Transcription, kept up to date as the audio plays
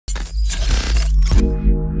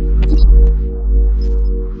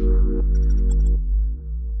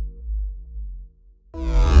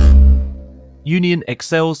Union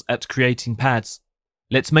excels at creating pads.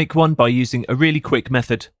 Let's make one by using a really quick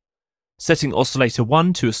method. Setting oscillator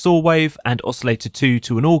 1 to a saw wave and oscillator 2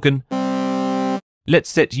 to an organ. Let's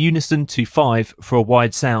set unison to 5 for a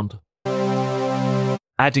wide sound.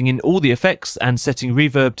 Adding in all the effects and setting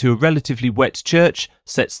reverb to a relatively wet church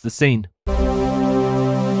sets the scene.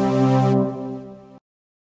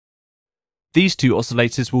 These two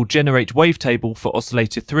oscillators will generate wavetable for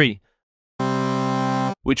oscillator 3,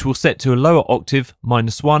 which will set to a lower octave,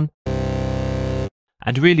 -1,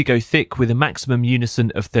 and really go thick with a maximum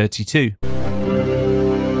unison of 32.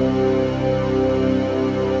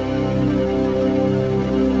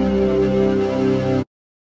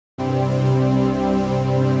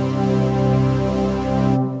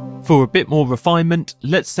 For a bit more refinement,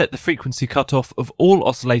 let's set the frequency cutoff of all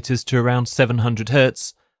oscillators to around 700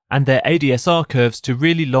 Hz and their ADSR curves to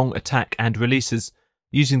really long attack and releases,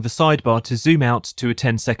 using the sidebar to zoom out to a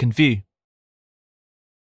 10-second view.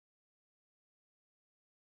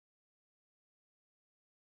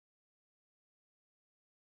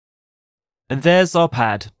 And there's our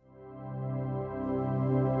pad.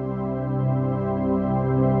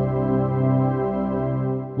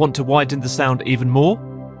 Want to widen the sound even more?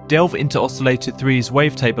 Delve into oscillator 3's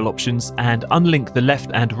wavetable options and unlink the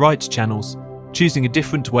left and right channels, choosing a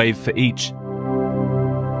different wave for each.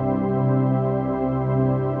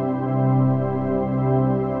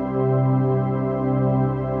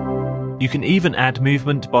 You can even add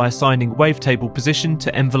movement by assigning wavetable position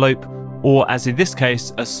to envelope, or as in this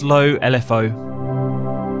case, a slow LFO.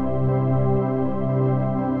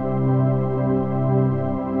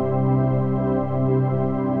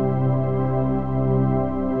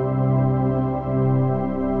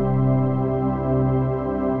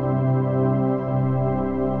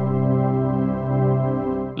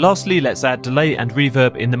 Lastly, let's add delay and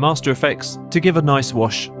reverb in the master effects to give a nice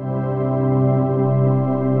wash.